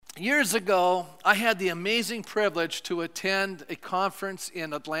Years ago, I had the amazing privilege to attend a conference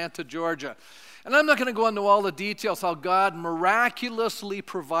in Atlanta, Georgia. And I'm not going to go into all the details how God miraculously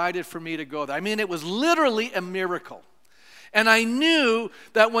provided for me to go there. I mean, it was literally a miracle. And I knew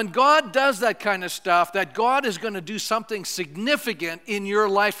that when God does that kind of stuff, that God is going to do something significant in your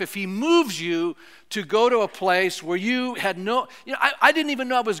life if He moves you to go to a place where you had I didn't even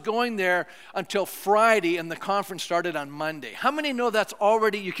know I was going there until Friday, and the conference started on Monday. How many know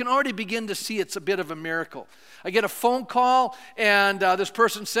you can already begin to see it's a bit of a miracle? I get a phone call, and this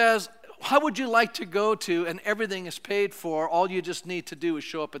person says, how would you like to go to, and everything is paid for, all you just need to do is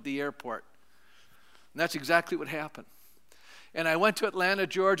show up at the airport. And that's exactly what happened. And I went to Atlanta,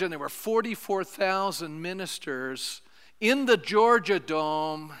 Georgia, and there were 44,000 ministers in the Georgia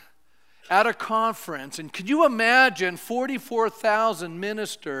Dome at a conference. And could you imagine 44,000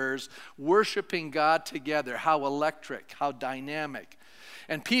 ministers worshiping God together? How electric, how dynamic.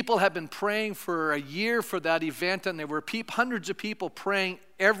 And people have been praying for a year for that event, and there were hundreds of people praying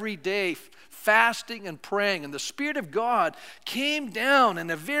every day, fasting and praying. And the Spirit of God came down in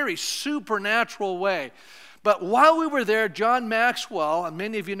a very supernatural way. But while we were there, John Maxwell, and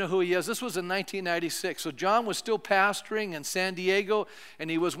many of you know who he is, this was in 1996. So John was still pastoring in San Diego,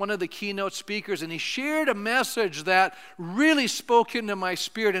 and he was one of the keynote speakers, and he shared a message that really spoke into my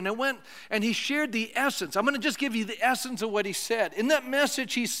spirit. And he shared the essence. I'm going to just give you the essence of what he said. In that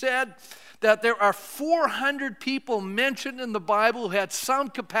message, he said that there are 400 people mentioned in the Bible who had some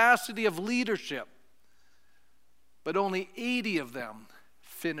capacity of leadership, but only 80 of them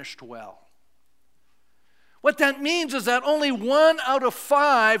finished well. What that means is that only 1 out of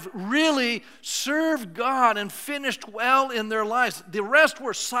 5 really served God and finished well in their lives. The rest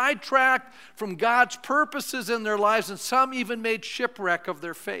were sidetracked from God's purposes in their lives, and some even made shipwreck of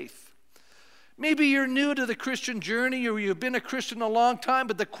their faith. Maybe you're new to the Christian journey, or you've been a Christian a long time,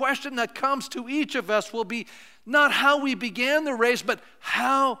 but the question that comes to each of us will be not how we began the race, but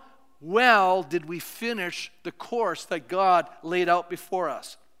how well did we finish the course that God laid out before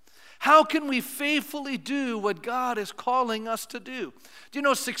us? How can we faithfully do what God is calling us to do? Do you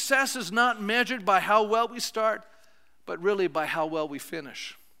know success is not measured by how well we start, but really by how well we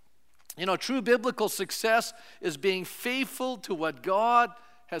finish? You know, true biblical success is being faithful to what God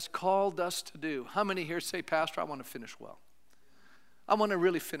has called us to do. How many here say, Pastor, I want to finish well? I want to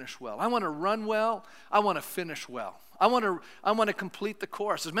really finish well. I want to run well. I want to finish well. I want to complete the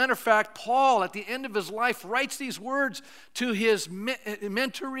course. As a matter of fact, Paul, at the end of his life, writes these words to his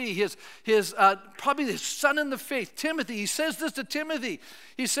mentoree, his probably his son in the faith, Timothy. He says this to Timothy.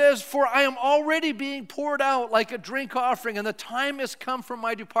 He says, "For I am already being poured out like a drink offering, and the time has come for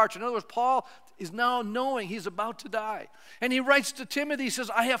my departure." In other words, Paul is now knowing he's about to die. And he writes to Timothy, he says,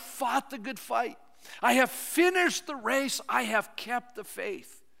 "I have fought the good fight. I have finished the race. I have kept the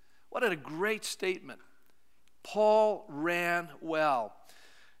faith." What a great statement. Paul ran well.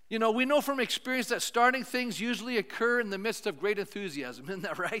 You know, we know from experience that starting things usually occur in the midst of great enthusiasm. Isn't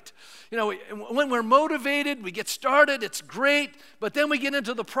that right? You know, when we're motivated, we get started, it's great, but then we get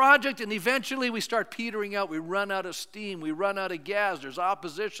into the project and eventually we start petering out. We run out of steam, we run out of gas, there's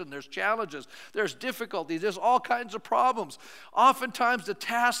opposition, there's challenges, there's difficulties, there's all kinds of problems. Oftentimes the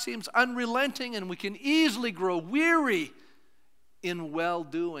task seems unrelenting and we can easily grow weary in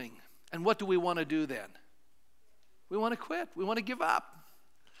well-doing. And what do we want to do then? We want to quit. We want to give up.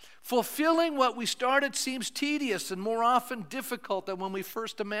 Fulfilling what we started seems tedious and more often difficult than when we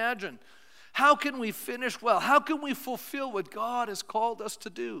first imagined. How can we finish well? How can we fulfill what God has called us to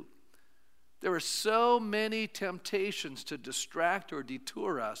do? There are so many temptations to distract or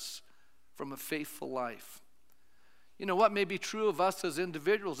detour us from a faithful life. You know, what may be true of us as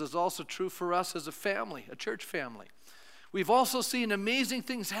individuals is also true for us as a family, a church family. We've also seen amazing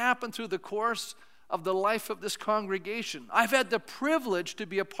things happen through the course of the life of this congregation. I've had the privilege to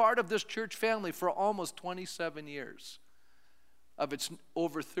be a part of this church family for almost 27 years of its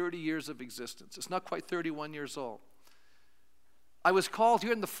over 30 years of existence. It's not quite 31 years old. I was called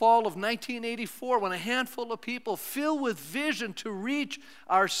here in the fall of 1984 when a handful of people filled with vision to reach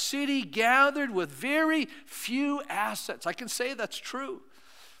our city gathered with very few assets. I can say that's true,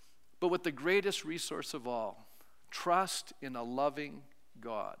 but with the greatest resource of all, trust in a loving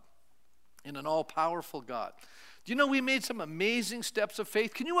God. In an all-powerful God. Do you know we made some amazing steps of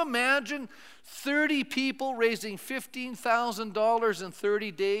faith? Can you imagine 30 people raising $15,000 in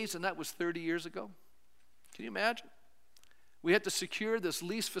 30 days, and that was 30 years ago? Can you imagine? We had to secure this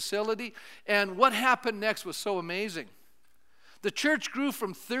lease facility, and what happened next was so amazing. The church grew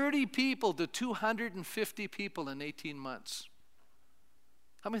from 30 people to 250 people in 18 months.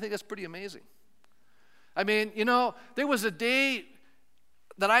 How many think that's pretty amazing? I mean, you know, there was a day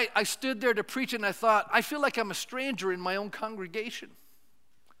that I stood there to preach, and I thought, I feel like I'm a stranger in my own congregation.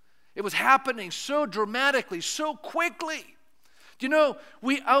 It was happening so dramatically, so quickly. Do you know,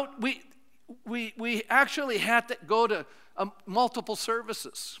 we actually had to go to multiple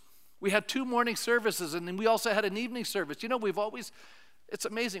services. We had 2 morning services, and then we also had an evening service. You know, it's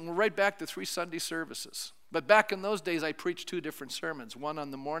amazing. We're right back to 3 Sunday services. But back in those days, I preached 2 different sermons, one on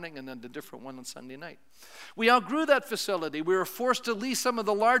the morning and then the different one on Sunday night. We outgrew that facility. We were forced to lease some of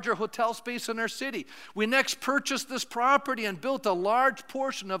the larger hotel space in our city. We next purchased this property and built a large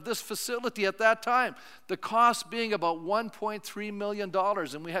portion of this facility at that time, the cost being about $1.3 million,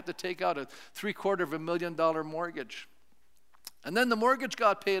 and we had to take out a $750,000 mortgage. And then the mortgage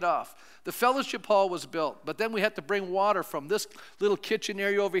got paid off. The fellowship hall was built, but then we had to bring water from this little kitchen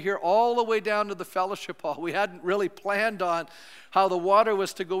area over here all the way down to the fellowship hall. We hadn't really planned on how the water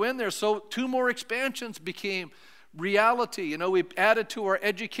was to go in there, so 2 more expansions became reality. You know, we added to our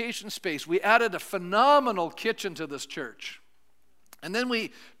education space. We added a phenomenal kitchen to this church. And then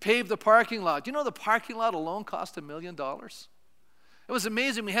we paved the parking lot. You know, the parking lot alone cost $1 million? It was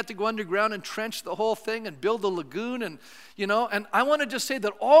amazing. We had to go underground and trench the whole thing and build a lagoon, and and I want to just say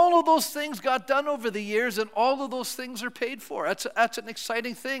that all of those things got done over the years, and all of those things are paid for. That's an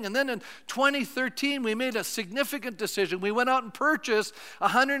exciting thing. And then in 2013, we made a significant decision. We went out and purchased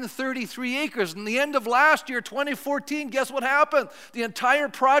 133 acres. And the end of last year, 2014, guess what happened? The entire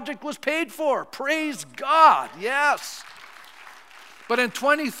project was paid for. Praise God. Yes. But in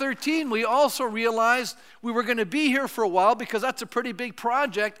 2013, we also realized we were going to be here for a while because that's a pretty big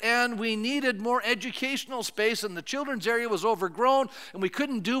project, and we needed more educational space, and the children's area was overgrown, and we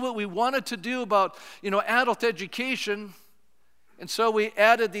couldn't do what we wanted to do about, adult education. And so we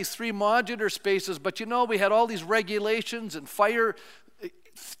added these 3 modular spaces, but we had all these regulations and fire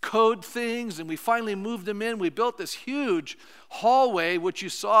code things, and we finally moved them in. We built this huge hallway, which you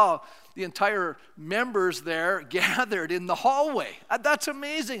saw the entire members there gathered in the hallway. That's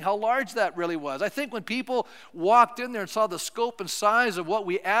amazing how large that really was. I think when people walked in there and saw the scope and size of what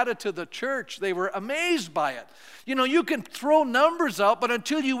we added to the church, they were amazed by it. You can throw numbers out, but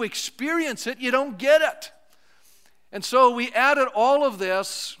until you experience it, you don't get it. And so we added all of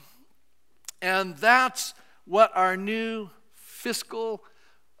this, and that's what our new fiscal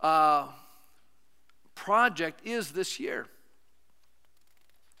project is this year.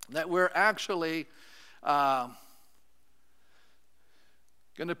 That we're actually going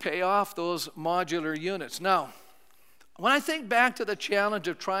to pay off those modular units. Now, when I think back to the challenge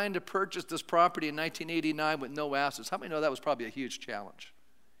of trying to purchase this property in 1989 with no assets, how many know that was probably a huge challenge?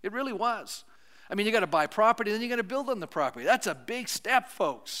 It really was. I mean, you got to buy property, then you got to build on the property. That's a big step,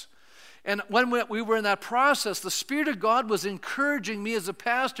 folks. And when we were in that process, the Spirit of God was encouraging me as a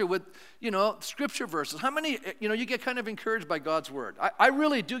pastor with, scripture verses. How many, you get kind of encouraged by God's word. I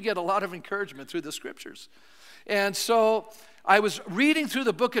really do get a lot of encouragement through the scriptures. And so I was reading through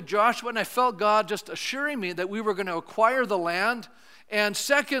the book of Joshua, and I felt God just assuring me that we were going to acquire the land, and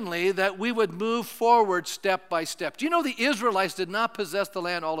secondly, that we would move forward step by step. Do you know the Israelites did not possess the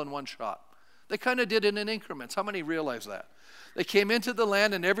land all in one shot? They kind of did it in increments. How many realize that? They came into the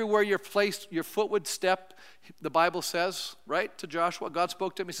land, and everywhere your foot would step, the Bible says, right, to Joshua, God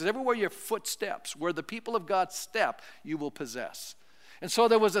spoke to him. He says, everywhere your foot steps, where the people of God step, you will possess. And so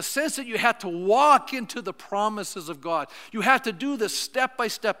there was a sense that you had to walk into the promises of God. You had to do this step by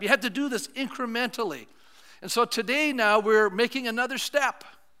step. You had to do this incrementally. And so today now we're making another step.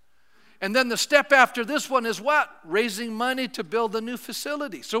 And then the step after this one is what? Raising money to build a new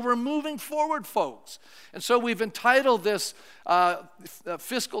facility. So we're moving forward, folks. And so we've entitled this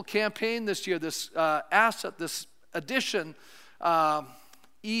fiscal campaign this year, this asset, this addition,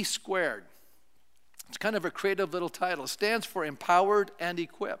 E squared. It's kind of a creative little title. It stands for Empowered and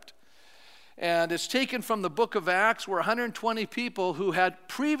Equipped. And it's taken from the book of Acts, where 120 people who had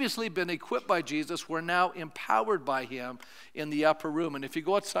previously been equipped by Jesus were now empowered by him in the upper room. And if you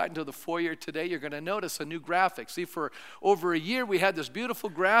go outside into the foyer today, you're going to notice a new graphic. See, for over a year, we had this beautiful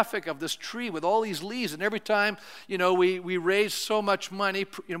graphic of this tree with all these leaves. And every time, we raised so much money,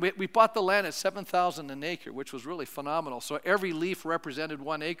 we bought the land at $7,000 an acre, which was really phenomenal. So every leaf represented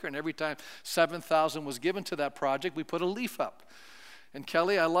 1 acre, and every time $7,000 was given to that project, we put a leaf up. And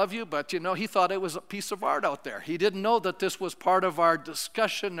Kelly, I love you, but he thought it was a piece of art out there. He didn't know that this was part of our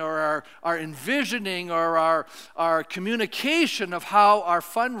discussion or our envisioning or our communication of how our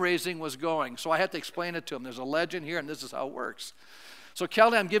fundraising was going. So I had to explain it to him. There's a legend here, and this is how it works. So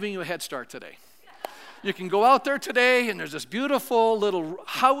Kelly, I'm giving you a head start today. You can go out there today, and there's this beautiful little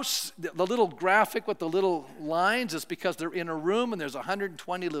house. The little graphic with the little lines is because they're in a room, and there's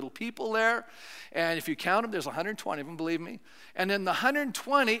 120 little people there. And if you count them, there's 120 of them, believe me. And in the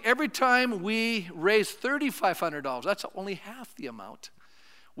 120, every time we raise $3,500, that's only half the amount,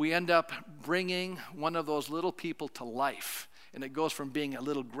 we end up bringing one of those little people to life. And it goes from being a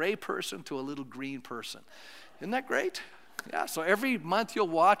little gray person to a little green person. Isn't that great? Yeah, so every month you'll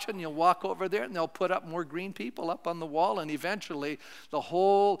watch and you'll walk over there and they'll put up more green people up on the wall, and eventually the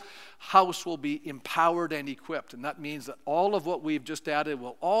whole house will be empowered and equipped. And that means that all of what we've just added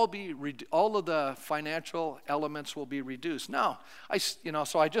will all be, all of the financial elements will be reduced. Now,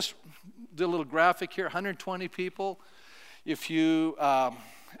 so I just did a little graphic here, 120 people. If you,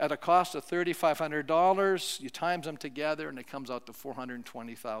 at a cost of $3,500, you times them together and it comes out to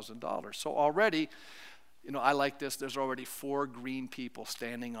 $420,000. So already, I like this. There's already 4 green people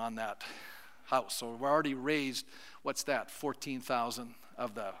standing on that house. So we've already raised, what's that? 14,000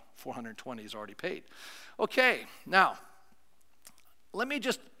 of the 420 is already paid. Okay, now, let me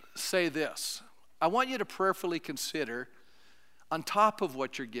just say this. I want you to prayerfully consider on top of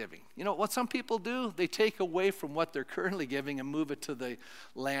what you're giving. What some people do? They take away from what they're currently giving and move it to the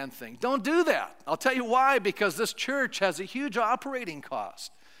land thing. Don't do that. I'll tell you why. Because this church has a huge operating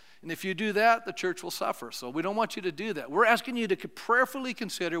cost. And if you do that, the church will suffer. So we don't want you to do that. We're asking you to prayerfully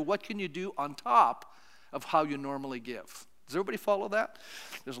consider what can you do on top of how you normally give. Does everybody follow that?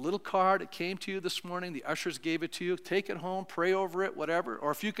 There's a little card. It came to you this morning. The ushers gave it to you. Take it home. Pray over it, whatever. Or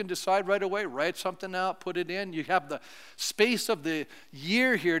if you can decide right away, write something out, put it in. You have the space of the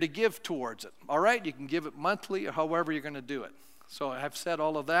year here to give towards it. All right? You can give it monthly or however you're going to do it. So I've said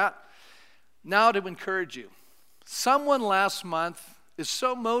all of that. Now to encourage you. Someone last month is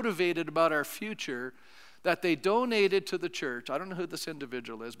so motivated about our future that they donated to the church. I don't know who this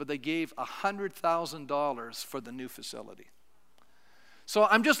individual is, but they gave $100,000 for the new facility. So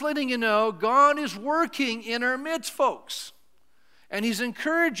I'm just letting you know, God is working in our midst, folks. And He's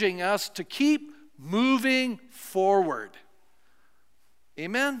encouraging us to keep moving forward.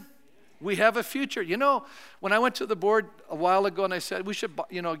 Amen? We have a future. When I went to the board a while ago and I said we should,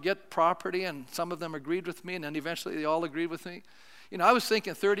 get property, and some of them agreed with me, and then eventually they all agreed with me. I was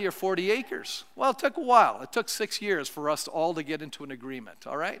thinking 30 or 40 acres. Well, it took a while. It took 6 years for us all to get into an agreement,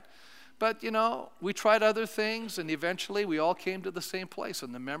 all right? But, we tried other things, and eventually we all came to the same place,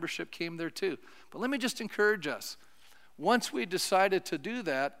 and the membership came there too. But let me just encourage us. Once we decided to do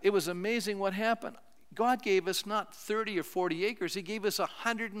that, it was amazing what happened. God gave us not 30 or 40 acres. He gave us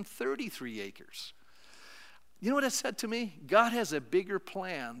 133 acres. You know what it said to me? God has a bigger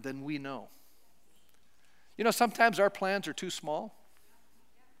plan than we know. Sometimes our plans are too small.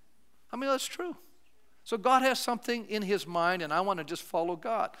 That's true. So God has something in His mind, and I want to just follow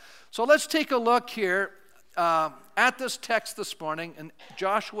God. So let's take a look here at this text this morning in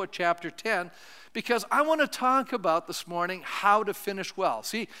Joshua chapter 10, because I want to talk about this morning how to finish well.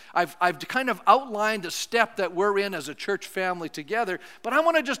 See, I've kind of outlined a step that we're in as a church family together, but I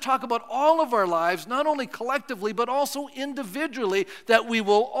want to just talk about all of our lives, not only collectively, but also individually, that we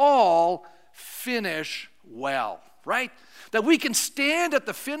will all finish well, right? That we can stand at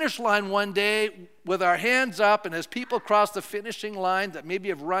the finish line one day with our hands up, and as people cross the finishing line that maybe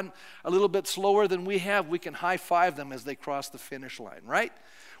have run a little bit slower than we have, we can high-five them as they cross the finish line, right?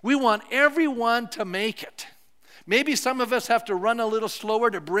 We want everyone to make it. Maybe some of us have to run a little slower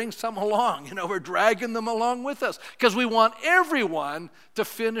to bring some along. We're dragging them along with us because we want everyone to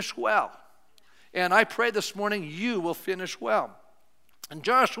finish well. And I pray this morning you will finish well. In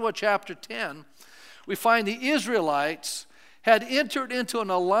Joshua chapter 10, we find the Israelites had entered into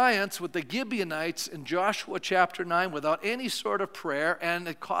an alliance with the Gibeonites in Joshua chapter 9 without any sort of prayer, and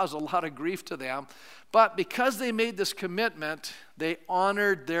it caused a lot of grief to them. But because they made this commitment, they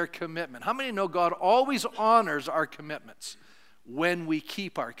honored their commitment. How many know God always honors our commitments when we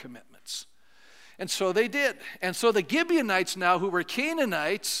keep our commitments? And so they did. And so the Gibeonites now, who were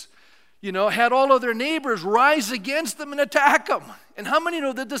Canaanites, had all of their neighbors rise against them and attack them. And how many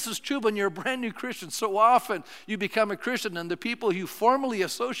know that this is true when you're a brand new Christian? So often you become a Christian and the people you formerly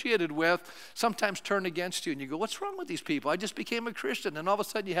associated with sometimes turn against you. And you go, what's wrong with these people? I just became a Christian. And all of a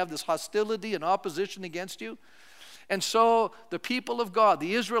sudden you have this hostility and opposition against you. And so the people of God,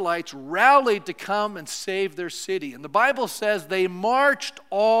 the Israelites, rallied to come and save their city. And the Bible says they marched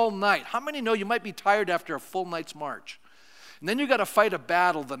all night. How many know you might be tired after a full night's march? And then you got to fight a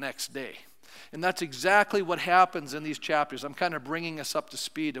battle the next day. And that's exactly what happens in these chapters. I'm kind of bringing us up to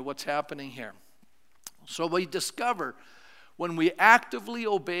speed of what's happening here. So we discover when we actively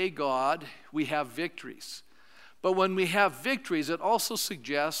obey God, we have victories. But when we have victories, it also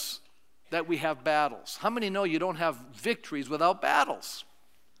suggests that we have battles? How many know you don't have victories without battles?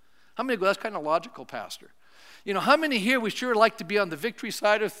 How many go, that's kind of logical, Pastor? You know, how many here, we sure like to be on the victory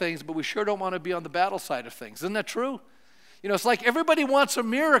side of things, but we sure don't want to be on the battle side of things? Isn't that true? You know, it's like everybody wants a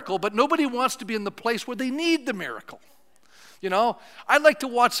miracle, but nobody wants to be in the place where they need the miracle. You know, I'd like to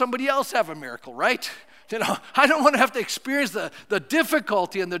watch somebody else have a miracle, right? You know, I don't want to have to experience the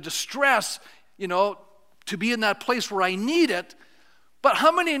difficulty and the distress, you know, to be in that place where I need it. But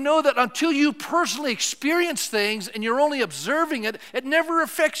how many know that until you personally experience things and you're only observing it, it never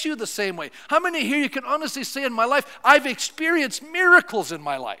affects you the same way? How many here you can honestly say, in my life, I've experienced miracles in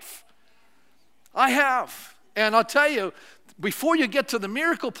my life? I have. And I'll tell you, before you get to the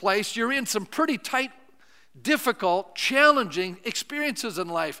miracle place, you're in some pretty tight, difficult, challenging experiences in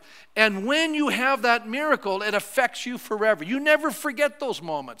life. And when you have that miracle, it affects you forever. You never forget those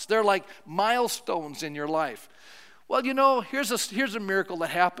moments. They're like milestones in your life. Well, you know, here's a miracle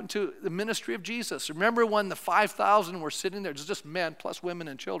that happened to the ministry of Jesus. Remember when the 5,000 were sitting there, just men plus women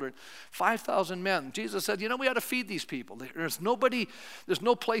and children, 5,000 men. Jesus said, you know, we ought to feed these people. There's no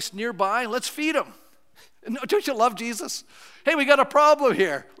place nearby. Let's feed them. Don't you love Jesus? Hey, we got a problem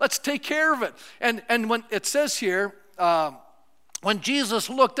here. Let's take care of it. And when it says here, when Jesus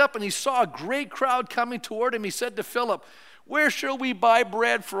looked up and he saw a great crowd coming toward him, he said to Philip, where shall we buy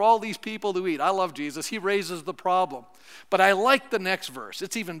bread for all these people to eat? I love Jesus. He raises the problem. But I like the next verse.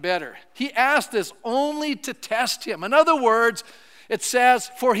 It's even better. He asked this only to test him. In other words, it says,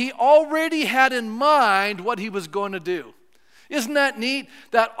 for he already had in mind what he was going to do. Isn't that neat?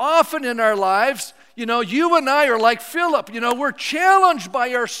 That often in our lives, you know, you and I are like Philip. You know, we're challenged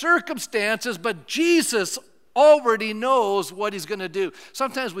by our circumstances, but Jesus already knows what he's going to do.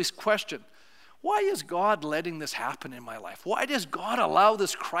 Sometimes we question, why is God letting this happen in my life? Why does God allow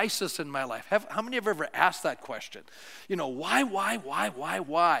this crisis in my life? How many have ever asked that question? You know, why?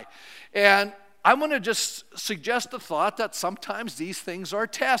 And I want to just suggest the thought that sometimes these things are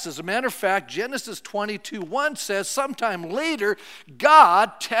tests. As a matter of fact, Genesis 22:1 says sometime later,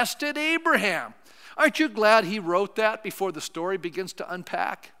 God tested Abraham. Aren't you glad he wrote that before the story begins to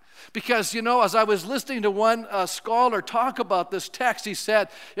unpack? Because, you know, as I was listening to one scholar talk about this text, he said,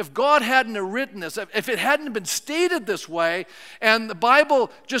 if God hadn't written this, if it hadn't been stated this way, and the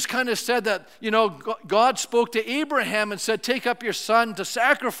Bible just kind of said that, you know, God spoke to Abraham and said, take up your son to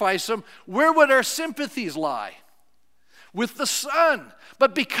sacrifice him, where would our sympathies lie? With the son.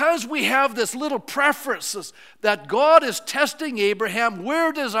 But because we have this little preference that God is testing Abraham,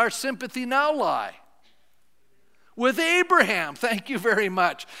 where does our sympathy now lie? With Abraham. Thank you very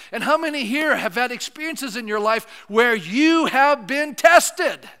much. And how many here have had experiences in your life where you have been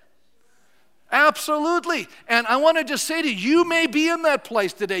tested? Absolutely. And I want to just say to you, you may be in that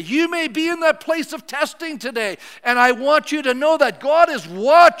place today. You may be in that place of testing today. And I want you to know that God is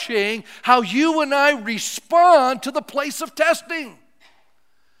watching how you and I respond to the place of testing.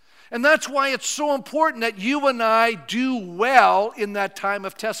 And that's why it's so important that you and I do well in that time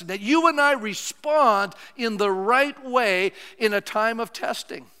of testing, that you and I respond in the right way in a time of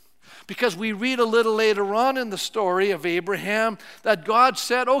testing. Because we read a little later on in the story of Abraham that God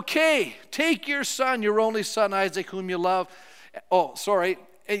said, okay, take your son, your only son Isaac, whom you love.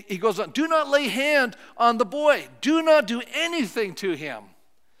 He goes on, do not lay hand on the boy. Do not do anything to him.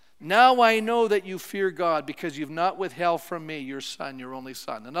 Now I know that you fear God because you've not withheld from me your son, your only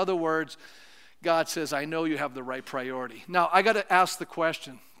son. In other words, God says, I know you have the right priority. Now, I got to ask the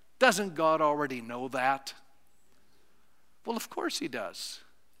question, doesn't God already know that? Well, of course he does.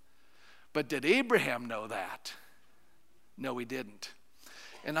 But did Abraham know that? No, he didn't.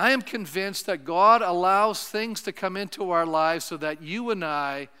 And I am convinced that God allows things to come into our lives so that you and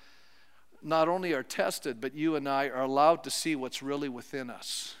I not only are tested, but you and I are allowed to see what's really within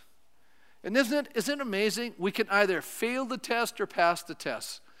us. And isn't it amazing? We can either fail the test or pass the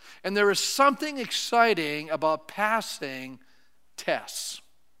test. And there is something exciting about passing tests.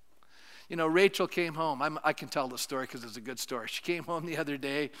 You know, Rachel came home. I can tell the story because it's a good story. She came home the other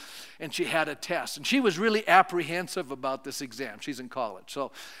day and she had a test. And she was really apprehensive about this exam. She's in college.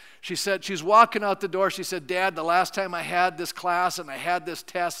 So she said, she's walking out the door. She said, Dad, the last time I had this class and I had this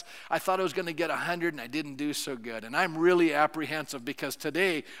test, I thought I was going to get 100 and I didn't do so good. And I'm really apprehensive because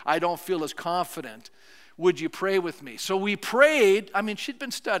today I don't feel as confident. Would you pray with me? So we prayed. I mean, she'd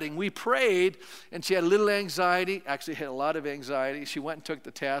been studying. We prayed and she had a little anxiety. Actually had a lot of anxiety. She went and took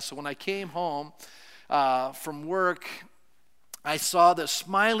the test. So when I came home from work, I saw this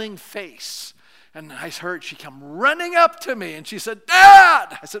smiling face. And I heard she come running up to me and she said,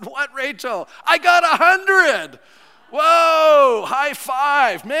 Dad! I said, what, Rachel? I got 100. Whoa, high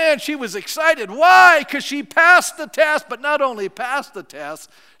five. Man, she was excited. Why? Because she passed the test, but not only passed the test,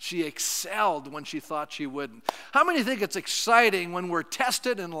 she excelled when she thought she wouldn't. How many think it's exciting when we're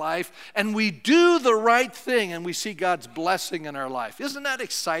tested in life and we do the right thing and we see God's blessing in our life? Isn't that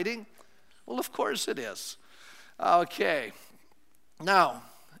exciting? Well, of course it is. Okay. Now,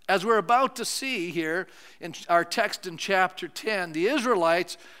 as we're about to see here in our text in chapter 10, the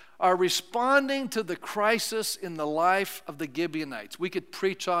Israelites are responding to the crisis in the life of the Gibeonites. We could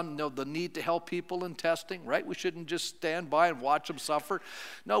preach on the need to help people in testing, right? We shouldn't just stand by and watch them suffer.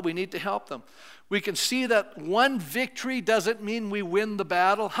 No, we need to help them. We can see that one victory doesn't mean we win the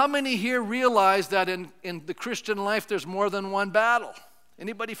battle. How many here realize that in the Christian life there's more than one battle?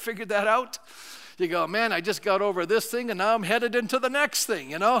 Anybody figured that out? You go, man, I just got over this thing and now I'm headed into the next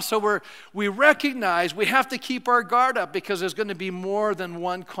thing, So we recognize we have to keep our guard up because there's going to be more than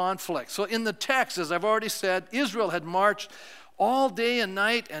one conflict. So in the text, as I've already said, Israel had marched all day and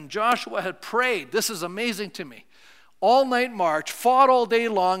night and Joshua had prayed. This is amazing to me. All night march, fought all day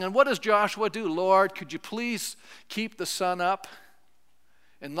long. And what does Joshua do? Lord, could you please keep the sun up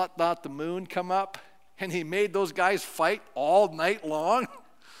and not the moon come up? And he made those guys fight all night long.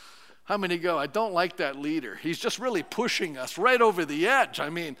 How many go, I don't like that leader. He's just really pushing us right over the edge. I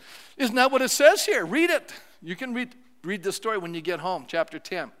mean, isn't that what it says here? Read it. You can read the story when you get home, chapter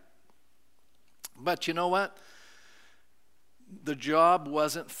 10. But you know what? The job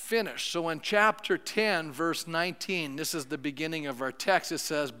wasn't finished. So in chapter 10, verse 19, this is the beginning of our text. It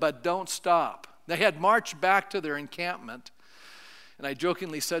says, but don't stop. They had marched back to their encampment. And I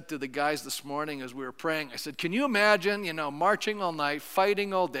jokingly said to the guys this morning as we were praying, I said, can you imagine, marching all night,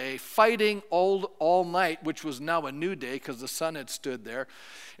 fighting all day, fighting all night, which was now a new day because the sun had stood there.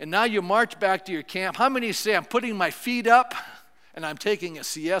 And now you march back to your camp. How many say, I'm putting my feet up and I'm taking a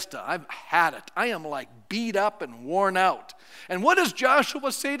siesta? I've had it. I am like beat up and worn out. And what does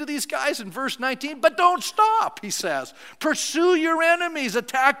Joshua say to these guys in verse 19? But don't stop, he says. Pursue your enemies.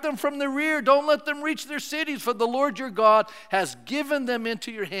 Attack them from the rear. Don't let them reach their cities, for the Lord your God has given them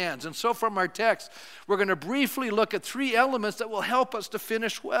into your hands. And so from our text, we're going to briefly look at three elements that will help us to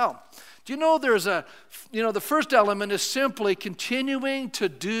finish well. Do you know the first element is simply continuing to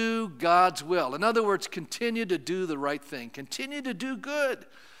do God's will. In other words, continue to do the right thing. Continue to do good.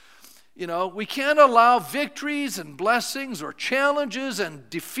 We can't allow victories and blessings or challenges and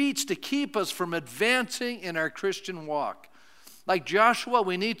defeats to keep us from advancing in our Christian walk. Like Joshua,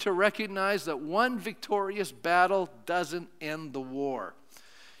 we need to recognize that one victorious battle doesn't end the war.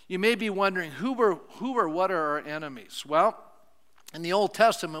 You may be wondering, who or what are our enemies? Well, in the Old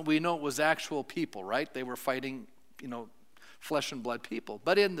Testament, we know it was actual people, right? They were fighting, flesh and blood people.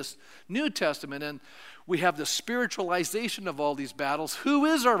 But in this New Testament, and we have the spiritualization of all these battles. Who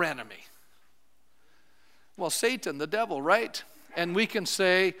is our enemy? Well, Satan, the devil, right? And we can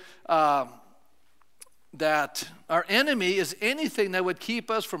say that our enemy is anything that would keep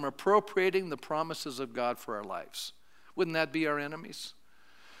us from appropriating the promises of God for our lives. Wouldn't that be our enemies?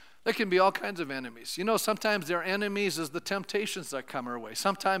 There can be all kinds of enemies. Sometimes their enemies is the temptations that come our way.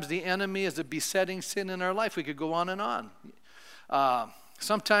 Sometimes the enemy is a besetting sin in our life. We could go on and on.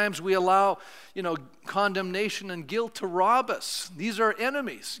 Sometimes we allow, condemnation and guilt to rob us. These are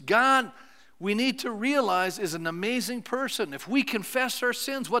enemies. God, we need to realize, is an amazing person. If we confess our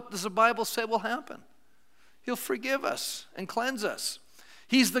sins, what does the Bible say will happen? He'll forgive us and cleanse us.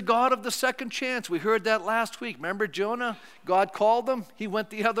 He's the God of the second chance. We heard that last week. Remember Jonah? God called him. He went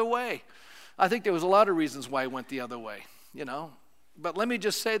the other way. I think there was a lot of reasons why he went the other way, But let me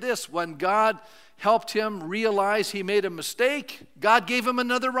just say this. When God helped him realize he made a mistake, God gave him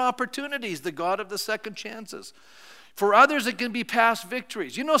another opportunity. He's the God of the second chances. For others, it can be past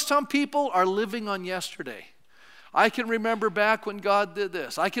victories. Some people are living on yesterday. I can remember back when God did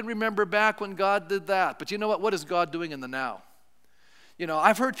this. I can remember back when God did that. But you know what? What is God doing in the now?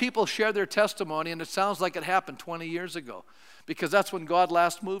 I've heard people share their testimony, and it sounds like it happened 20 years ago because that's when God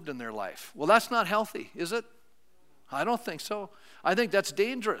last moved in their life. Well, that's not healthy, is it? I don't think so. I think that's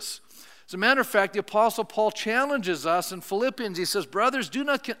dangerous. As a matter of fact, the Apostle Paul challenges us in Philippians. He says, brothers,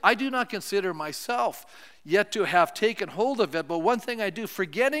 I do not consider myself yet to have taken hold of it, but one thing I do,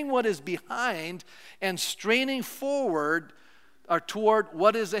 forgetting what is behind and straining forward or toward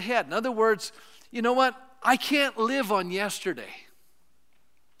what is ahead. In other words, you know what? I can't live on yesterday.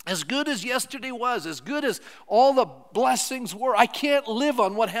 As good as yesterday was, as good as all the blessings were, I can't live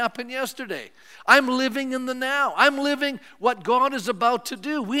on what happened yesterday. I'm living in the now. I'm living what God is about to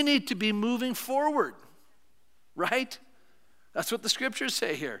do. We need to be moving forward, right? That's what the scriptures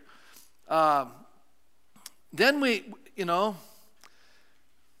say here. Then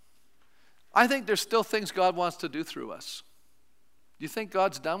I think there's still things God wants to do through us. Do you think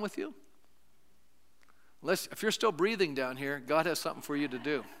God's done with you? If you're still breathing down here, God has something for you to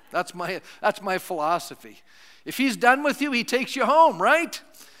do. That's my philosophy. If he's done with you, he takes you home, right?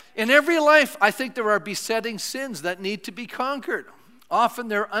 In every life, I think there are besetting sins that need to be conquered. Often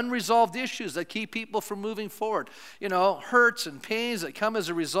there are unresolved issues that keep people from moving forward. Hurts and pains that come as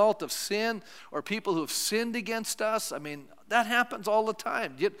a result of sin or people who have sinned against us. I mean, that happens all the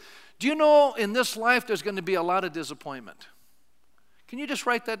time. Do you know in this life there's going to be a lot of disappointment? Can you just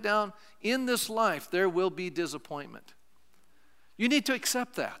write that down? In this life, there will be disappointment. You need to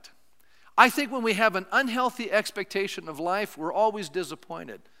accept that. I think when we have an unhealthy expectation of life, we're always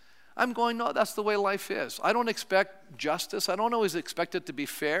disappointed. I'm going, no, that's the way life is. I don't expect justice. I don't always expect it to be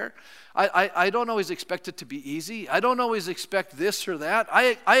fair. I don't always expect it to be easy. I don't always expect this or that.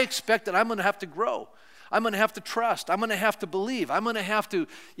 I expect that I'm going to have to grow. I'm going to have to trust. I'm going to have to believe. I'm going to have to,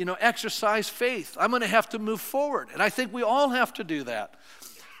 exercise faith. I'm going to have to move forward. And I think we all have to do that.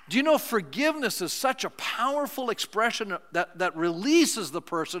 Do you know forgiveness is such a powerful expression that releases the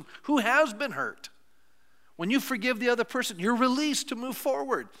person who has been hurt? When you forgive the other person, you're released to move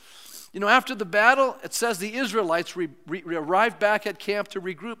forward. After the battle, it says the Israelites arrived back at camp to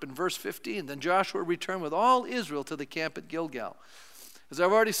regroup in verse 15. Then Joshua returned with all Israel to the camp at Gilgal. As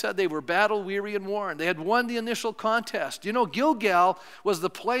I've already said, they were battle-weary and worn. They had won the initial contest. Gilgal was the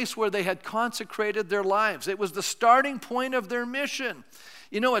place where they had consecrated their lives. It was the starting point of their mission.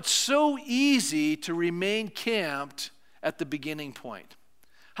 It's so easy to remain camped at the beginning point.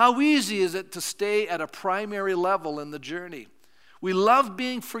 How easy is it to stay at a primary level in the journey? We love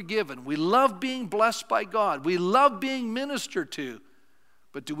being forgiven. We love being blessed by God. We love being ministered to.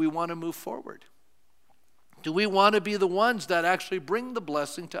 But do we want to move forward? Do we want to be the ones that actually bring the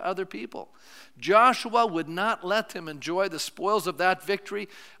blessing to other people? Joshua would not let them enjoy the spoils of that victory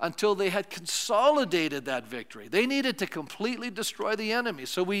until they had consolidated that victory. They needed to completely destroy the enemy.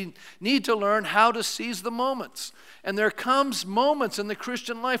 So we need to learn how to seize the moments. And there comes moments in the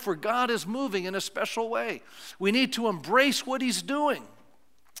Christian life where God is moving in a special way. We need to embrace what he's doing.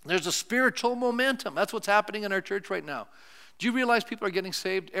 There's a spiritual momentum. That's what's happening in our church right now. Do you realize people are getting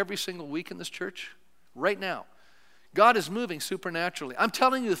saved every single week in this church? Right now. God is moving supernaturally. I'm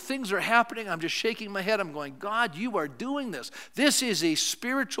telling you, things are happening. I'm just shaking my head. I'm going, God, you are doing this. This is a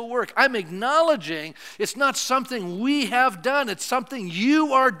spiritual work. I'm acknowledging it's not something we have done. It's something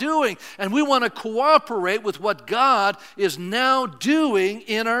you are doing. And we want to cooperate with what God is now doing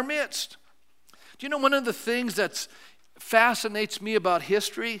in our midst. Do you know one of the things that fascinates me about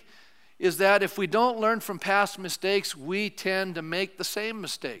history is that if we don't learn from past mistakes, we tend to make the same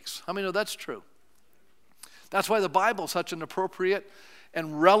mistakes. How many know that's true? That's why the Bible is such an appropriate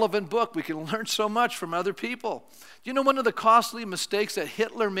and relevant book. We can learn so much from other people. Do you know one of the costly mistakes that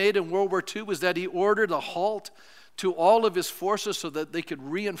Hitler made in World War II was that he ordered a halt to all of his forces so that they could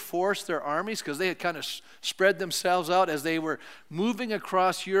reinforce their armies, because they had kind of spread themselves out as they were moving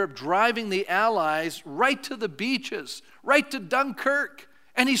across Europe, driving the Allies right to the beaches, right to Dunkirk.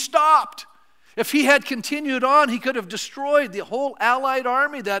 And he stopped. If he had continued on, he could have destroyed the whole Allied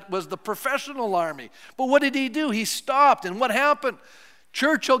army that was the professional army. But what did he do? He stopped. And what happened?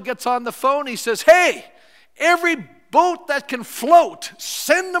 Churchill gets on the phone. He says, hey, every boat that can float,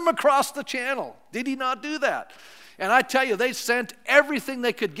 send them across the channel. Did he not do that? And I tell you, they sent everything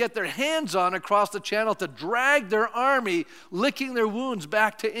they could get their hands on across the channel to drag their army, licking their wounds,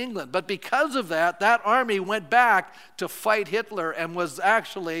 back to England. But because of that, that army went back to fight Hitler and was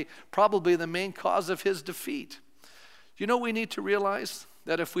actually probably the main cause of his defeat. You know, we need to realize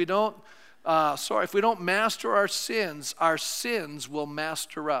that if we don't master our sins will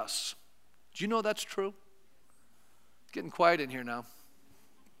master us. Do you know that's true? It's getting quiet in here now.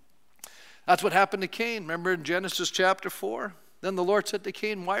 That's what happened to Cain. Remember in Genesis chapter 4? Then the Lord said to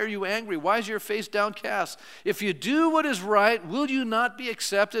Cain, why are you angry? Why is your face downcast? If you do what is right, will you not be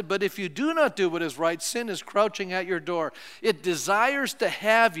accepted? But if you do not do what is right, sin is crouching at your door. It desires to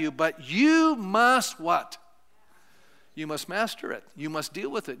have you, but you must what? You must master it. You must deal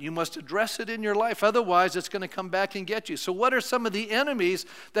with it. You must address it in your life. Otherwise, it's going to come back and get you. So what are some of the enemies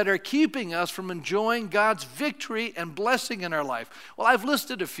that are keeping us from enjoying God's victory and blessing in our life? Well, I've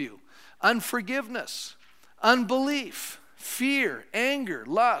listed a few. Unforgiveness, unbelief, fear, anger,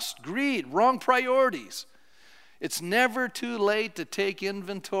 lust, greed, wrong priorities. It's never too late to take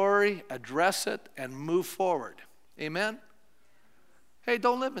inventory, address it, and move forward. Amen? Hey,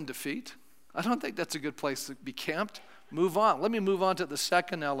 don't live in defeat. I don't think that's a good place to be camped. Move on. Let me move on to the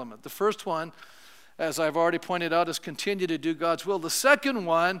second element. The first one, as I've already pointed out, is continue to do God's will. The second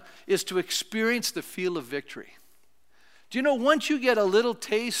one is to experience the feel of victory. Do you know once you get a little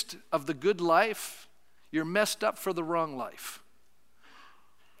taste of the good life, you're messed up for the wrong life?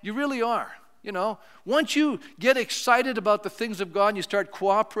 You really are. You know, once you get excited about the things of God and you start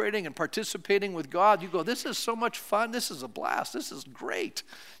cooperating and participating with God, you go, this is so much fun. This is a blast. This is great.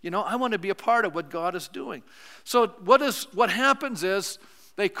 You know, I want to be a part of what God is doing. So what happens is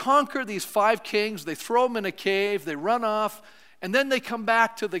they conquer these 5 kings. They throw them in a cave. They run off. And then they come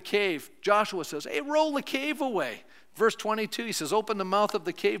back to the cave. Joshua says, hey, roll the cave away. Verse 22, he says, open the mouth of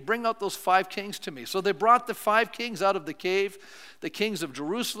the cave, bring out those 5 kings to me. So they brought the 5 kings out of the cave, the kings of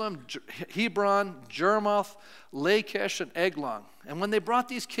Jerusalem, Hebron, Jarmuth, Lachish, and Eglon. And when they brought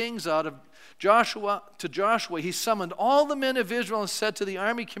these kings out of Joshua, he summoned all the men of Israel and said to the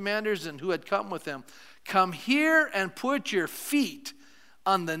army commanders and who had come with him, come here and put your feet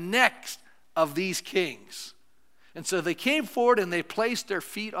on the necks of these kings. And so they came forward and they placed their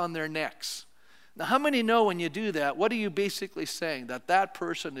feet on their necks. Now, how many know when you do that, what are you basically saying? That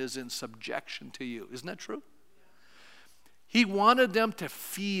person is in subjection to you. Isn't that true? He wanted them to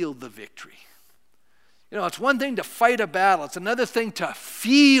feel the victory. You know, it's one thing to fight a battle. It's another thing to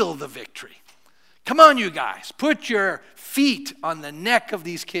feel the victory. Come on, you guys. Put your feet on the neck of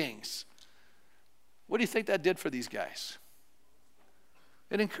these kings. What do you think that did for these guys?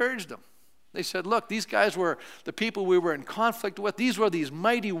 It encouraged them. They said, look, these guys were the people we were in conflict with. These were these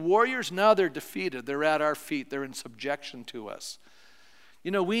mighty warriors. Now they're defeated. They're at our feet. They're in subjection to us.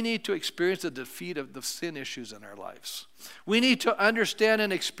 You know, we need to experience the defeat of the sin issues in our lives. We need to understand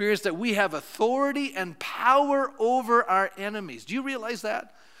and experience that we have authority and power over our enemies. Do you realize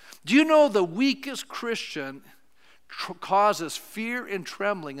that? Do you know the weakest Christian causes fear and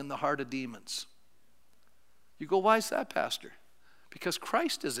trembling in the heart of demons? You go, why is that, Pastor? Because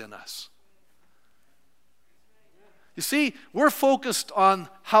Christ is in us. You see, we're focused on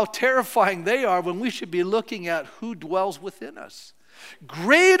how terrifying they are when we should be looking at who dwells within us.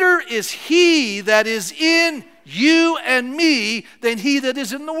 Greater is he that is in you and me than he that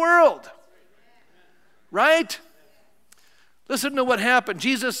is in the world. Right? Listen to what happened.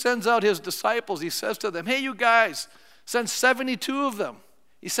 Jesus sends out his disciples. He says to them, hey, you guys, send 72 of them.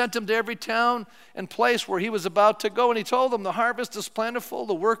 He sent them to every town and place where he was about to go. And he told them, the harvest is plentiful,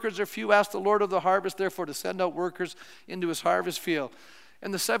 the workers are few. Ask the Lord of the harvest, therefore, to send out workers into his harvest field.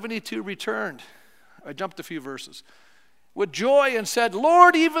 And the 72 returned. I jumped a few verses. With joy and said,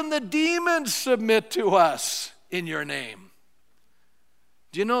 Lord, even the demons submit to us in your name.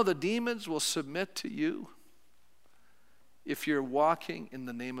 Do you know the demons will submit to you if you're walking in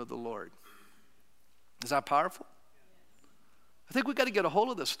the name of the Lord? Is that powerful? I think we've got to get a hold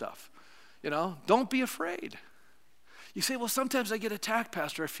of this stuff. You know, don't be afraid. You say, well, sometimes I get attacked,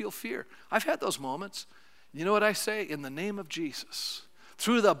 Pastor. I feel fear. I've had those moments. You know what I say? In the name of Jesus,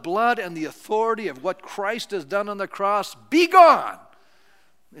 through the blood and the authority of what Christ has done on the cross, be gone.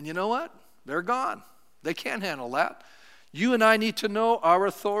 And you know what? They're gone. They can't handle that. You and I need to know our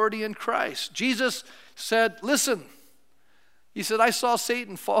authority in Christ. Jesus said, listen, he said, I saw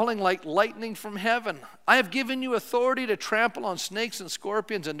Satan falling like lightning from heaven. I have given you authority to trample on snakes and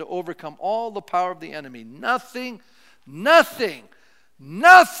scorpions and to overcome all the power of the enemy. Nothing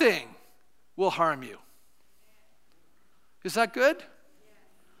will harm you. Is that good?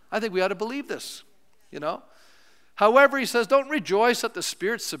 I think we ought to believe this, you know. However, he says, don't rejoice that the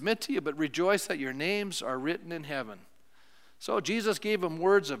spirits submit to you, but rejoice that your names are written in heaven. So Jesus gave him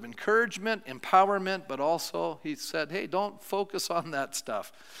words of encouragement, empowerment, but also he said, hey, don't focus on that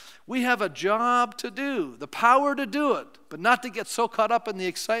stuff. We have a job to do, the power to do it, but not to get so caught up in the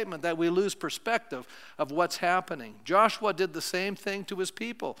excitement that we lose perspective of what's happening. Joshua did the same thing to his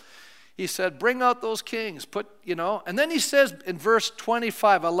people. He said, bring out those kings, and then he says in verse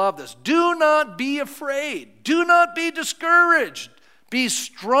 25, I love this, do not be afraid, do not be discouraged, be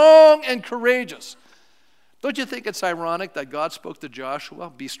strong and courageous. Don't you think it's ironic that God spoke to Joshua,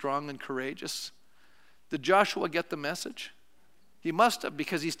 be strong and courageous? Did Joshua get the message? He must have,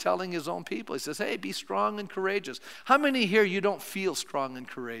 because he's telling his own people. He says, hey, be strong and courageous. How many here you don't feel strong and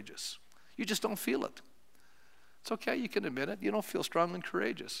courageous? You just don't feel it. It's okay, you can admit it. You don't feel strong and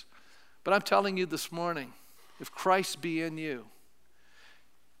courageous. But I'm telling you this morning, if Christ be in you,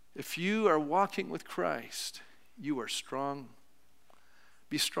 if you are walking with Christ, you are strong.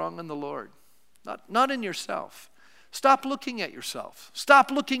 Be strong in the Lord. Not in yourself. Stop looking at yourself.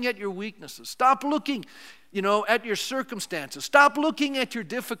 Stop looking at your weaknesses. Stop looking, at your circumstances. Stop looking at your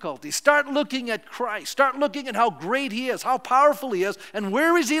difficulties. Start looking at Christ. Start looking at how great he is, how powerful he is, and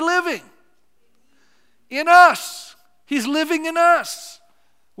where is he living? In us. He's living in us.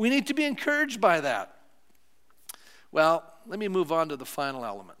 We need to be encouraged by that. Well, let me move on to the final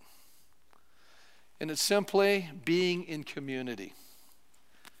element. And it's simply being in community.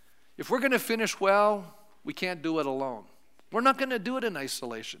 If we're going to finish well, we can't do it alone. We're not going to do it in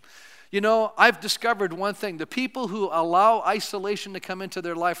isolation. You know, I've discovered one thing. The people who allow isolation to come into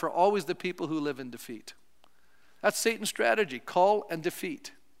their life are always the people who live in defeat. That's Satan's strategy, call and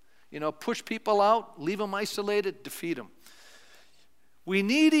defeat. You know, push people out, leave them isolated, defeat them. We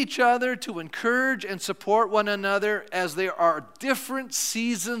need each other to encourage and support one another as there are different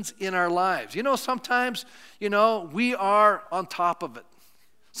seasons in our lives. You know, sometimes, we are on top of it.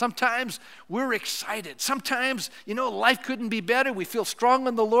 Sometimes we're excited. Sometimes, life couldn't be better. We feel strong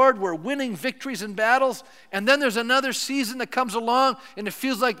in the Lord. We're winning victories in battles. And then there's another season that comes along and it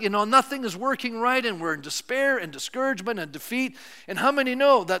feels like, nothing is working right and we're in despair and discouragement and defeat. And how many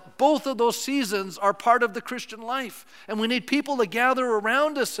know that both of those seasons are part of the Christian life? And we need people to gather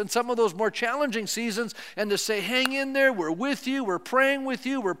around us in some of those more challenging seasons and to say, hang in there. We're with you. We're praying with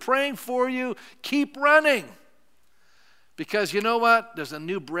you. We're praying for you. Keep running. Because you know what? There's a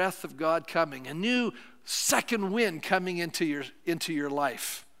new breath of God coming, a new second wind coming into your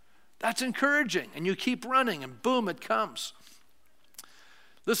life. That's encouraging. And you keep running and boom, it comes.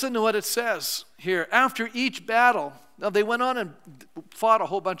 Listen to what it says here. After each battle, now they went on and fought a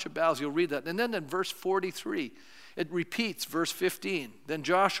whole bunch of battles. You'll read that. And then in verse 43, it repeats verse 15. Then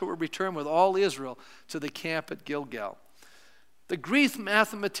Joshua returned with all Israel to the camp at Gilgal. The Greek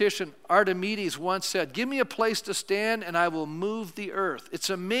mathematician Archimedes once said, give me a place to stand and I will move the earth. It's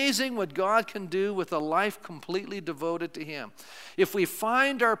amazing what God can do with a life completely devoted to Him. If we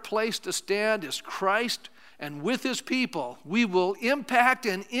find our place to stand as Christ and with His people, we will impact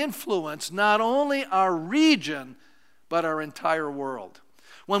and influence not only our region, but our entire world.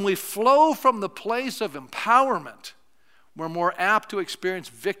 When we flow from the place of empowerment, we're more apt to experience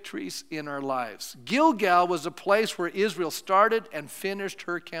victories in our lives. Gilgal was a place where Israel started and finished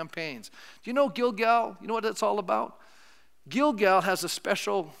her campaigns. Do you know Gilgal? You know what it's all about? Gilgal has a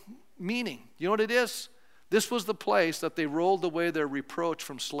special meaning. You know what it is? This was the place that they rolled away their reproach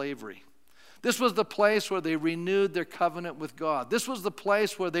from slavery. This was the place where they renewed their covenant with God. This was the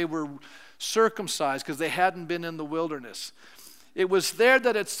place where they were circumcised because they hadn't been in the wilderness. It was there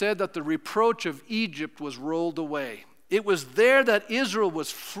that it said that the reproach of Egypt was rolled away. It was there that Israel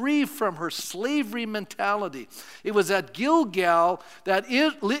was free from her slavery mentality. It was at Gilgal that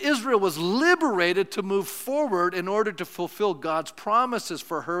Israel was liberated to move forward in order to fulfill God's promises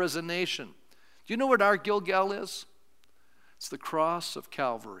for her as a nation. Do you know what our Gilgal is? It's the cross of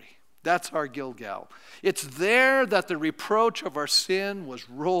Calvary. That's our Gilgal. It's there that the reproach of our sin was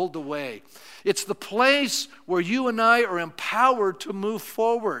rolled away. It's the place where you and I are empowered to move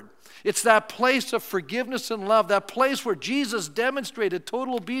forward. It's that place of forgiveness and love, that place where Jesus demonstrated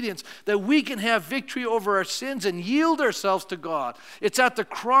total obedience, that we can have victory over our sins and yield ourselves to God. It's at the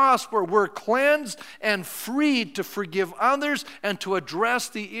cross where we're cleansed and freed to forgive others and to address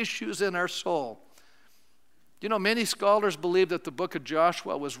the issues in our soul. You know, many scholars believe that the book of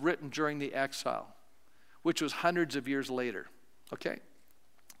Joshua was written during the exile, which was hundreds of years later. Okay?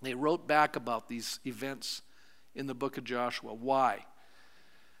 They wrote back about these events in the book of Joshua. Why?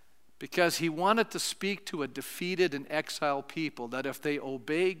 Because he wanted to speak to a defeated and exiled people that if they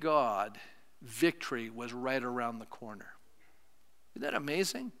obey God, victory was right around the corner. Isn't that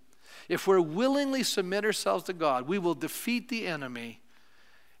amazing? If we're willingly submit ourselves to God, we will defeat the enemy,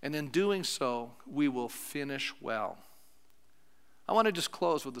 and in doing so, we will finish well. I want to just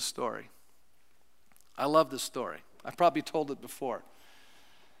close with a story. I love this story. I've probably told it before.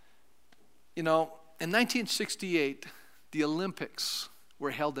 You know, in 1968, the Olympics were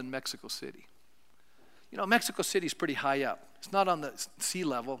held in Mexico City. You know, Mexico City is pretty high up. It's not on the sea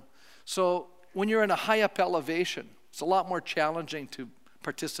level. So when you're in a high up elevation, it's a lot more challenging to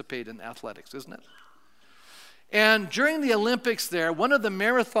participate in athletics, isn't it? And during the Olympics there, one of the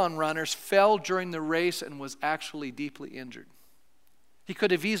marathon runners fell during the race and was actually deeply injured. He could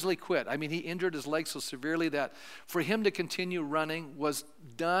have easily quit. I mean, he injured his leg so severely that for him to continue running was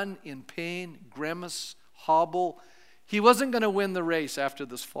done in pain, grimace, hobble. He wasn't going to win the race after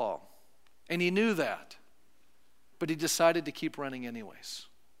this fall, and he knew that, but he decided to keep running anyways.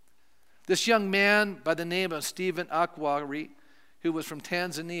 This young man by the name of Stephen Akwari, who was from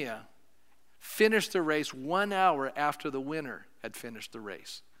Tanzania, finished the race 1 hour after the winner had finished the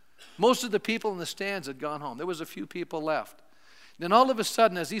race. Most of the people in the stands had gone home. There was a few people left. Then all of a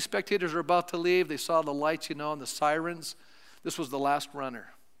sudden, as these spectators were about to leave, they saw the lights, and the sirens. This was the last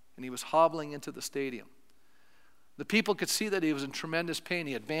runner, and he was hobbling into the stadium. The people could see that he was in tremendous pain.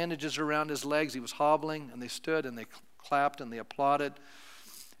 He had bandages around his legs. He was hobbling, and they stood, and they clapped, and they applauded.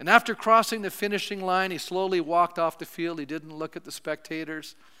 And after crossing the finishing line, he slowly walked off the field. He didn't look at the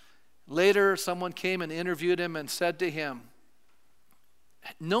spectators. Later, someone came and interviewed him and said to him,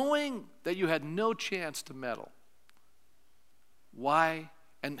 knowing that you had no chance to medal, why,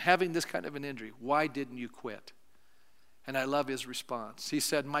 and having this kind of an injury, why didn't you quit? And I love his response. He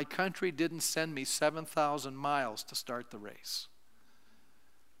said, my country didn't send me 7,000 miles to start the race.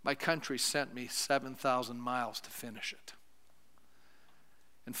 My country sent me 7,000 miles to finish it.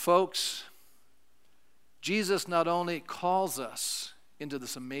 And folks, Jesus not only calls us into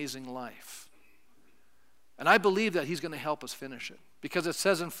this amazing life, and I believe that he's going to help us finish it. Because it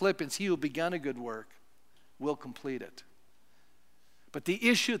says in Philippians, he who began a good work will complete it. But the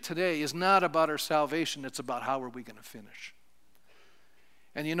issue today is not about our salvation, it's about how are we going to finish.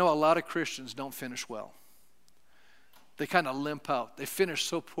 And you know, a lot of Christians don't finish well. They kind of limp out. They finish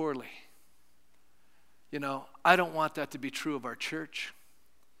so poorly. You know, I don't want that to be true of our church.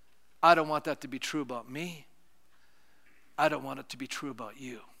 I don't want that to be true about me. I don't want it to be true about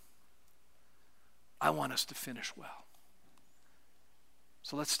you. I want us to finish well.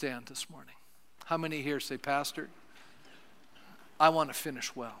 So let's stand this morning. How many here say, Pastor, I want to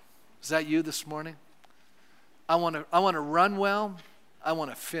finish well? Is that you this morning? I want to run well. I want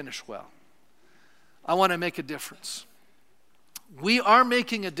to finish well. I want to make a difference. We are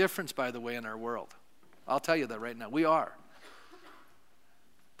making a difference, by the way, in our world. I'll tell you that right now. We are.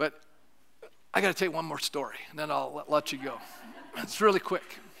 But I got to take one more story, and then I'll let you go. It's really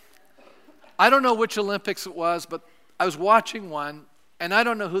quick. I don't know which Olympics it was, but I was watching one, and I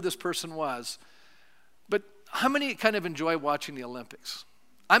don't know who this person was. But how many kind of enjoy watching the Olympics?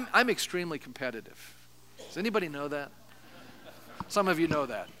 I'm extremely competitive. Does anybody know that? Some of you know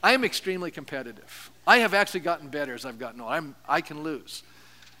that. I am extremely competitive. I have actually gotten better as I've gotten older. I can lose.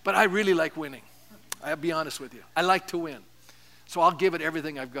 But I really like winning. I'll be honest with you. I like to win. So I'll give it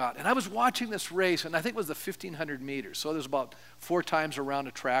everything I've got. And I was watching this race, and I think it was the 1,500 meters. So there's about 4 times around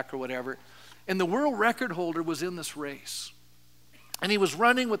a track or whatever. And the world record holder was in this race. And he was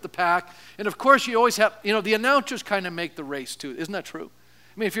running with the pack. And of course, you always have, the announcers kind of make the race too. Isn't that true?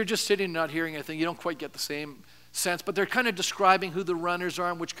 I mean, if you're just sitting and not hearing anything, you don't quite get the same sense. But they're kind of describing who the runners are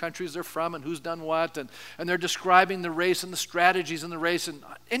and which countries they're from and who's done what. And they're describing the race and the strategies in the race. And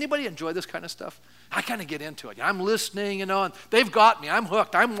anybody enjoy this kind of stuff? I kind of get into it. I'm listening, and they've got me. I'm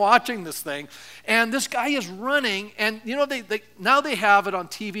hooked. I'm watching this thing. And this guy is running, and now they have it on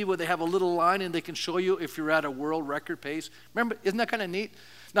TV where they have a little line and they can show you if you're at a world record pace. Remember, isn't that kind of neat?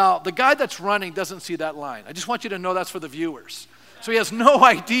 Now, the guy that's running doesn't see that line. I just want you to know that's for the viewers. So he has no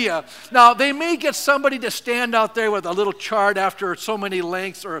idea. Now, they may get somebody to stand out there with a little chart after so many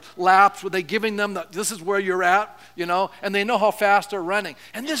lengths or laps, where they're giving them this is where you're at, and they know how fast they're running.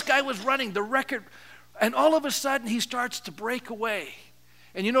 And this guy was running the record, and all of a sudden he starts to break away.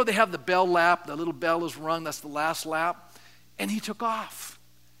 And they have the bell lap, the little bell is rung, that's the last lap. And he took off.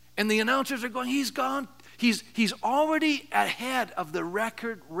 And the announcers are going, he's gone. He's already ahead of the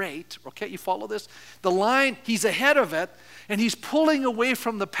record rate. Okay, you follow this? The line, he's ahead of it, and he's pulling away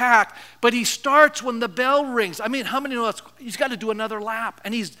from the pack, but he starts when the bell rings. I mean, how many know he's got to do another lap?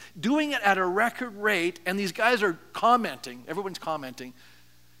 And he's doing it at a record rate, and these guys are commenting. Everyone's commenting.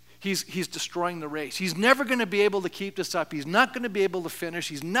 He's destroying the race. He's never going to be able to keep this up. He's not going to be able to finish.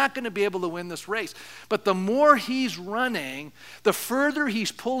 He's not going to be able to win this race. But the more he's running, the further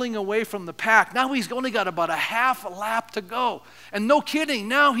he's pulling away from the pack. Now he's only got about a half a lap to go. And no kidding,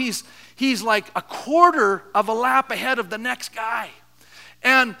 now he's like a quarter of a lap ahead of the next guy.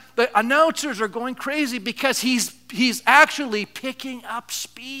 And the announcers are going crazy because he's actually picking up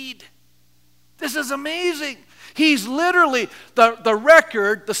speed. This is amazing. He's literally, the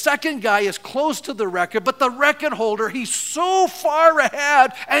record, the second guy is close to the record, but the record holder, he's so far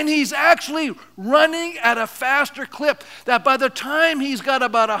ahead, and he's actually running at a faster clip that by the time he's got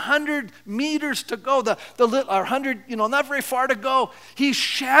about 100 meters to go, 100, not very far to go, he's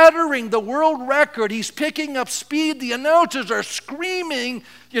shattering the world record. He's picking up speed. The announcers are screaming,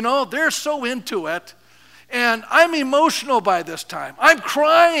 they're so into it. And I'm emotional by this time. I'm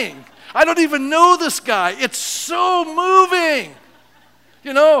crying. I don't even know this guy. It's so moving.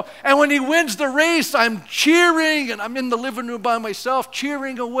 And when he wins the race, I'm cheering, and I'm in the living room by myself,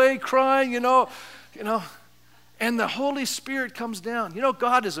 cheering away, crying, and the Holy Spirit comes down.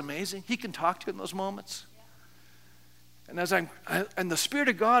 God is amazing. He can talk to you in those moments. And and the Spirit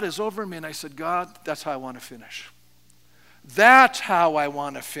of God is over me, and I said, God, that's how I want to finish. That's how I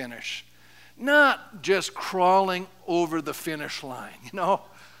want to finish. Not just crawling over the finish line,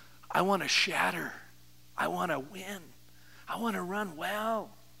 I want to shatter. I want to win. I want to run well.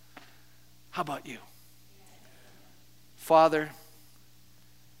 How about you? Father,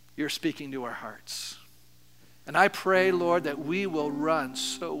 you're speaking to our hearts. And I pray, Lord, that we will run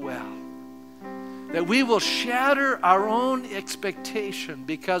so well, that we will shatter our own expectation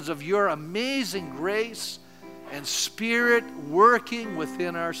because of your amazing grace and Spirit working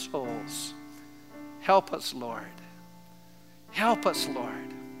within our souls. Help us, Lord. Help us,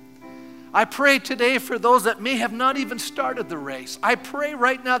 Lord. I pray today for those that may have not even started the race. I pray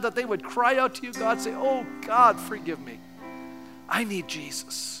right now that they would cry out to you, God, say, oh, God, forgive me. I need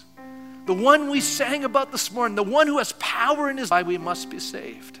Jesus. The one we sang about this morning, the one who has power in his life, we must be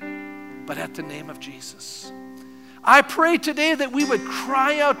saved, but at the name of Jesus. I pray today that we would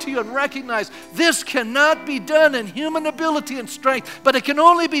cry out to you and recognize this cannot be done in human ability and strength, but it can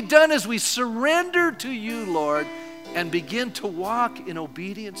only be done as we surrender to you, Lord, and begin to walk in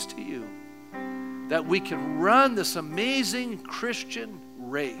obedience to you, that we can run this amazing Christian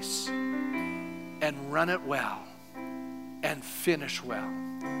race and run it well and finish well.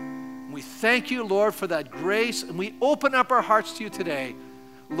 We thank you, Lord, for that grace, and we open up our hearts to you today.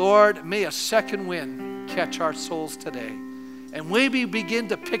 Lord, may a second wind catch our souls today. And may we begin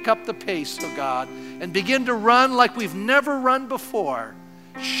to pick up the pace, oh God, and begin to run like we've never run before,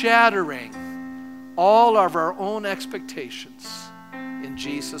 shattering all of our own expectations. In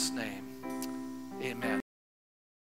Jesus' name, amen.